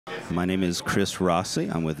My name is Chris Rossi.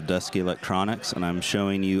 I'm with Dusky Electronics, and I'm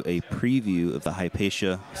showing you a preview of the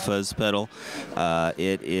Hypatia Fuzz pedal.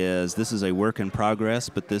 This is a work in progress,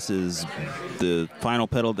 but this is the final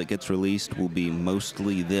pedal that gets released will be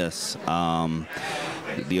mostly this.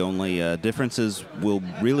 The only differences will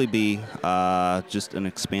really be just an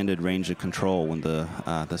expanded range of control when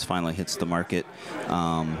this finally hits the market.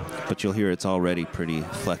 But you'll hear it's already pretty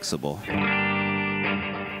flexible.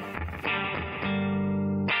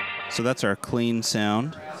 So that's our clean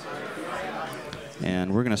sound.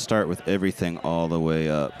 And we're going to start with everything all the way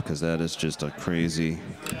up, because that is just a crazy,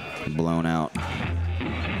 blown out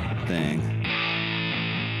thing.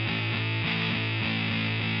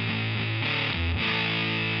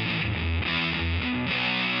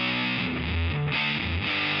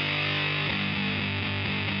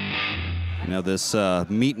 Now this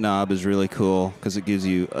meat knob is really cool because it gives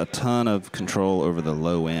you a ton of control over the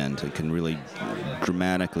low end. It can really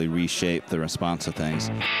dramatically reshape the response of things.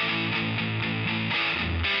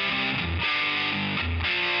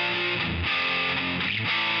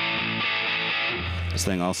 This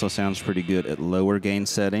thing also sounds pretty good at lower gain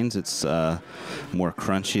settings. It's more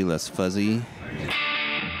crunchy, less fuzzy.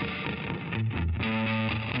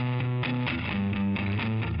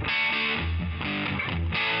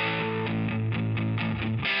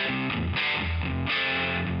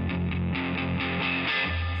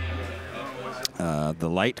 The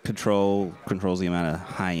light controls the amount of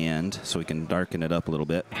high end, so we can darken it up a little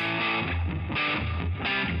bit.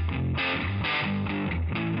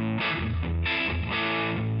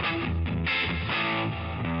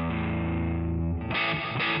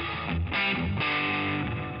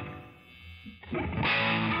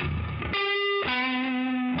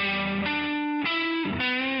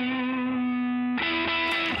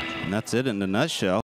 And that's it in a nutshell.